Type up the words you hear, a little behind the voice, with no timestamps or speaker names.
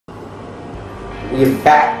We're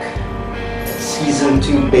back. Season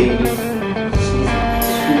 2, baby. Season 2.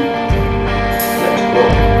 Let's go.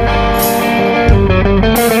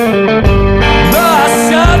 No, I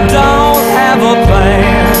sure don't have a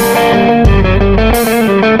plan.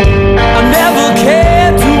 I never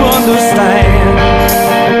cared to understand.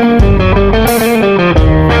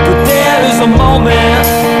 But there is a moment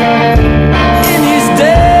in each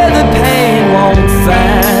day the pain won't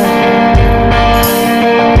find.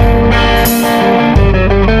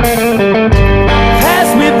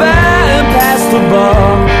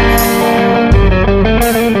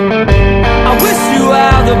 I wish you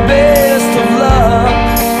all the best of luck.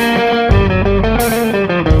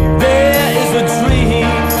 There is a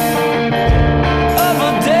dream of a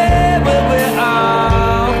day where we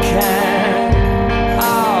all can.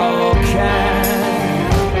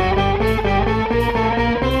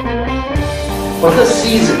 For this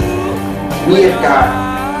season, we have got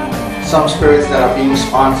some spirits that are being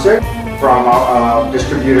sponsored from our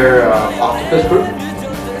distributor Octopus Group.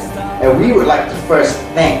 And we would like to first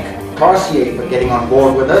thank Tarsier for getting on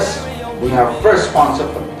board with us. We have our first sponsor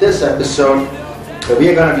for this episode. So we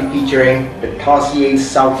are going to be featuring the Tarsier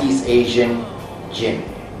Southeast Asian Gin.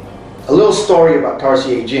 A little story about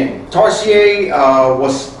Tarsier Gin. Tarsier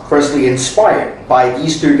was firstly inspired by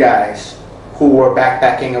these two guys who were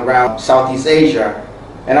backpacking around Southeast Asia.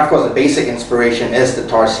 And of course the basic inspiration is the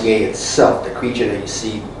Tarsier itself, the creature that you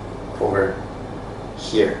see over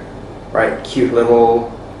here. Right? Cute little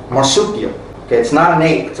marsupial. Okay, it's not an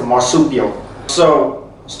ape, it's a marsupial. So,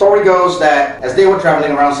 story goes that as they were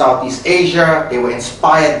traveling around Southeast Asia, they were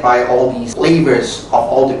inspired by all these flavors of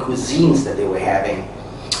all the cuisines that they were having.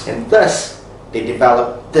 And thus, they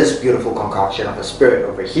developed this beautiful concoction of a spirit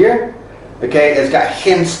over here. Okay, it's got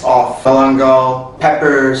hints of galangal,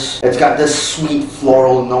 peppers. It's got this sweet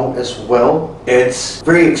floral note as well. It's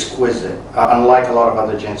very exquisite, unlike a lot of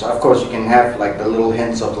other gins. Of course, you can have like the little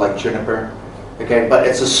hints of like juniper. Okay, but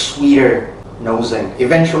it's a sweeter nosing.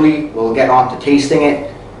 Eventually, we'll get on to tasting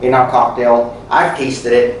it in our cocktail. I've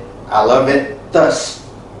tasted it. I love it. Thus,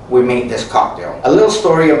 we made this cocktail. A little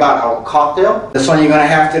story about our cocktail. This one you're gonna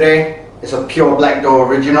have today is a pure black door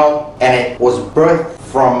original, and it was birthed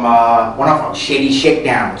from one of our Shady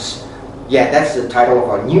Shakedowns. Yeah, that's the title of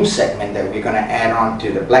our new segment that we're gonna add on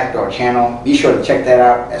to the Black Door channel. Be sure to check that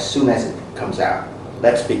out as soon as it comes out.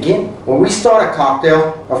 Let's begin. When we start a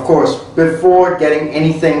cocktail, of course, before getting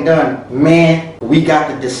anything done, man, we got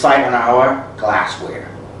to decide on our glassware.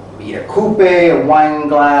 Be it a coupe, a wine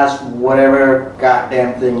glass, whatever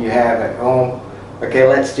goddamn thing you have at home. Okay,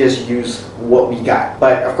 let's just use what we got.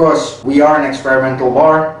 But of course, we are an experimental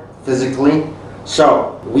bar, physically.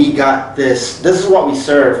 So, we got this. This is what we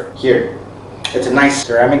serve here. It's a nice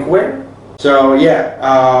ceramic ware. So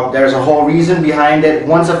yeah, there's a whole reason behind it.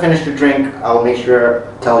 Once I finish the drink, I'll make sure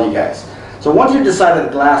to tell you guys. So once you decided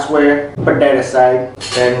the glassware, put that aside.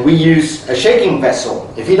 Then we use a shaking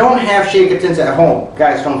vessel. If you don't have shaker tins at home,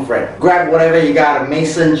 guys, don't fret. Grab whatever you got, a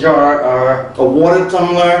mason jar or a water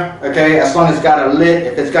tumbler, okay? As long as it's got a lid,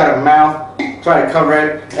 if it's got a mouth, try to cover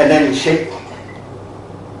it, and then you shake.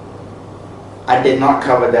 I did not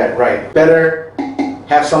cover that right. Better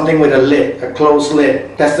have something with a lid, a closed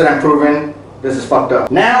lid. Tested and proven, this is fucked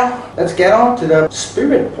up. Now, let's get on to the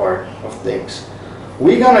spirit part of things.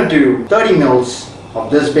 We're gonna do 30 mils of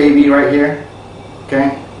this baby right here,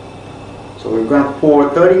 okay? So we're gonna pour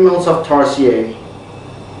 30 mils of Tarsier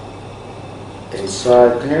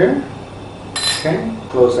inside here, okay?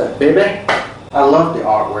 Close that baby. I love the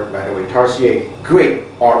artwork, by the way. Tarsier, great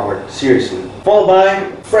artwork, seriously. Followed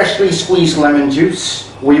by freshly squeezed lemon juice.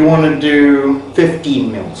 We want to do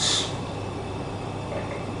 15 mils.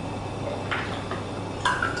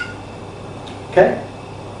 Okay?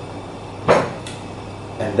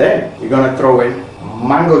 And then we're going to throw in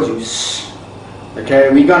mango juice.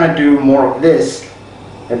 Okay, we're going to do more of this.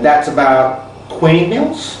 And that's about 20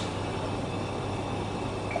 mils.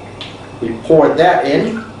 We pour that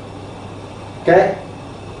in. Okay?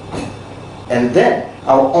 And then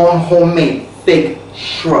our own homemade fig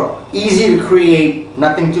shrub. Easy to create,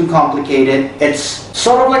 nothing too complicated. It's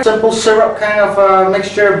sort of like simple syrup kind of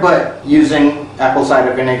mixture, but using apple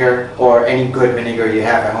cider vinegar or any good vinegar you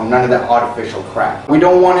have at home. None of that artificial crap. We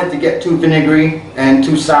don't want it to get too vinegary and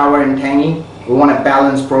too sour and tangy. We want a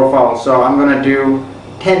balanced profile, so I'm going to do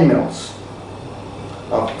 10 mils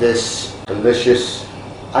of this delicious.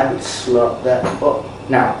 I could slurp that up.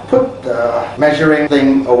 Now, put the measuring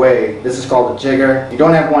thing away. This is called a jigger. If you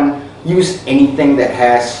don't have one, use anything that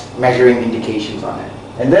has measuring indications on it.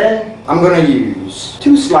 And then I'm going to use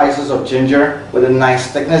 2 slices of ginger with a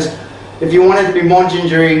nice thickness. If you want it to be more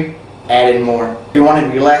gingery, add in more. If you want it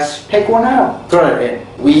to be less, take one out, throw it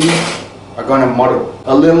in. We are going to muddle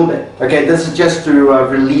a little bit. Okay, this is just to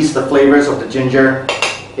release the flavors of the ginger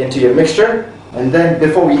into your mixture, and then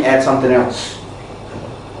before we add something else.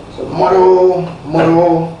 So muddle,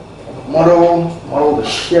 muddle, muddle, muddle the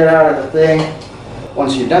shit out of the thing.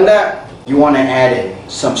 Once you've done that, you want to add in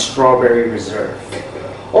some strawberry reserve,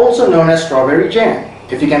 also known as strawberry jam.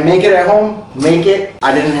 If you can make it at home, make it.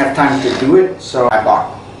 I didn't have time to do it, so I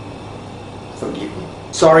bought. Forgive me.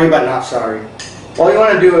 Sorry, but not sorry. All you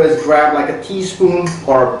want to do is grab like a teaspoon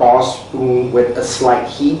or a bar spoon with a slight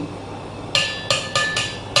heat.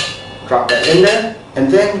 Drop that in there,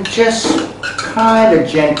 and then just kind of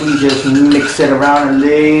gently just mix it around a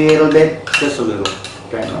little bit, just a little,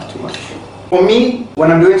 okay, not too much. For me,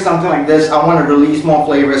 when I'm doing something like this, I want to release more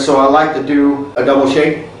flavor, so I like to do a double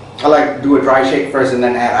shake. I like to do a dry shake first and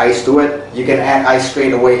then add ice to it. You can add ice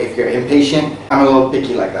straight away if you're impatient. I'm a little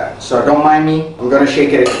picky like that, so don't mind me. I'm going to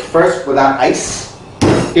shake it first without ice.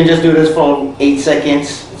 You can just do this for 8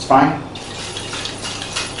 seconds, it's fine.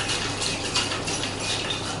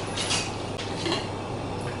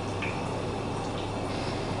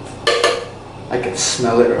 I can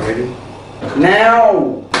smell it already.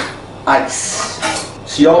 Now, ice.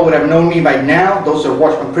 So y'all would have known me by now. Those who have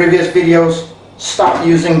watched my previous videos, stop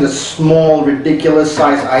using the small, ridiculous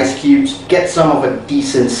size ice cubes. Get some of a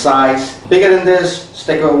decent size. Bigger than this,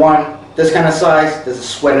 stick with one. This kind of size, this is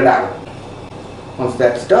sweat it out. Once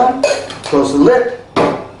that's done, close the lid.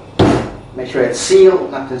 Make sure it's sealed,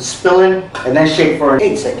 nothing spilling, and then shake for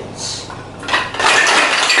 8 seconds.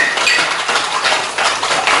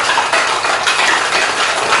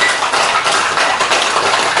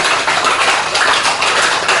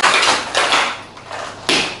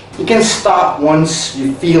 You can stop once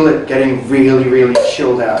you feel it getting really, really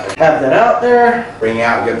chilled out. Have that out there. Bring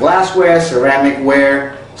out your glassware, ceramic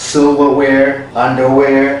ware, silverware,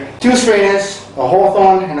 underwear. 2 strainers, a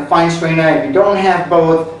Hawthorne and a fine strainer. If you don't have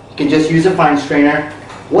both, you can just use a fine strainer.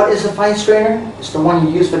 What is a fine strainer? It's the one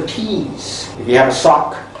you use for teas. If you have a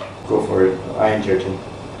sock, go for it. Iron jerkin.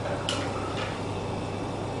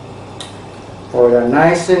 Pour that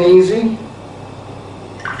nice and easy.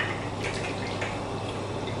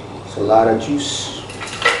 It's a lot of juice.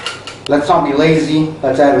 Let's not be lazy.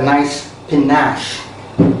 Let's add a nice panache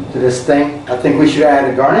to this thing. I think we should add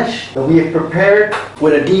a garnish that we have prepared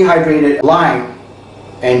with a dehydrated lime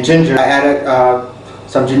and ginger. I added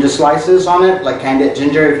some ginger slices on it, like candied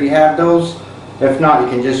ginger if you have those. If not, you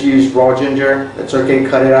can just use raw ginger. It's okay,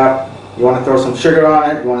 cut it up. You want to throw some sugar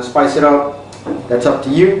on it, you want to spice it up, that's up to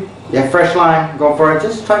you. You have fresh lime, go for it.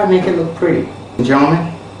 Just try to make it look pretty.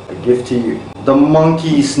 Gentlemen, a gift to you. The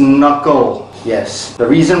monkey's knuckle. Yes, the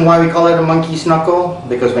reason why we call it a monkey's knuckle,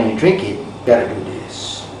 because when you drink it, you gotta do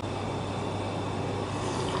this.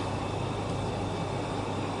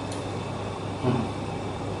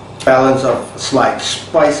 Balance of slight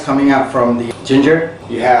spice coming out from the ginger.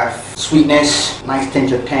 You have sweetness, nice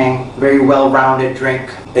tinge of tang, very well-rounded drink.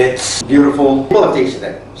 It's beautiful. People have tasted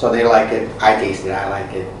it, so they like it. I tasted it, I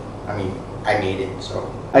like it. I mean, I made it,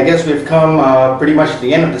 so. I guess we've come pretty much to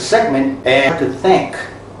the end of the segment, and I have to thank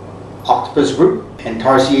Octopus Group and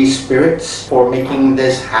Tarsier Spirits for making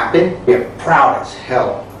this happen. We are proud as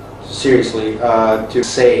hell, seriously, to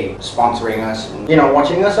say sponsoring us and, you know,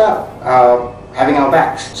 watching us out, having our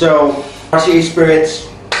backs. So, Tarsier Spirits,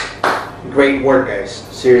 great work, guys.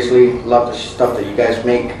 Seriously, love the stuff that you guys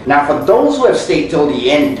make. Now, for those who have stayed till the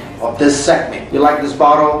end of this segment, you like this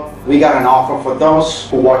bottle, we got an offer for those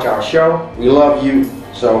who watch our show. We love you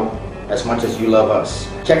so as much as you love us.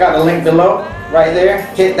 Check out the link below, right there.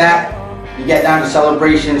 Hit that. You get down to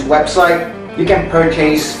Celebrations website. You can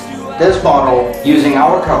purchase this bottle using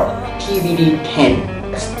our code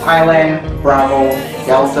TBD10. It's Thailand Bravo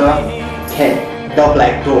Delta 10, the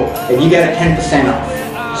black door, and you get a 10%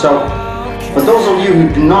 off. So for those of you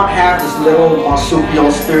who do not have this little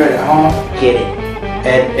marsupial spirit at home, get it.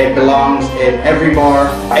 It belongs in every bar,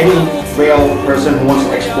 any real person who wants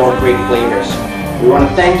to explore great flavors. We want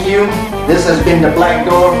to thank you. This has been The Black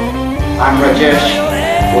Door. I'm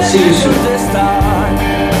Rajesh. We'll see you soon.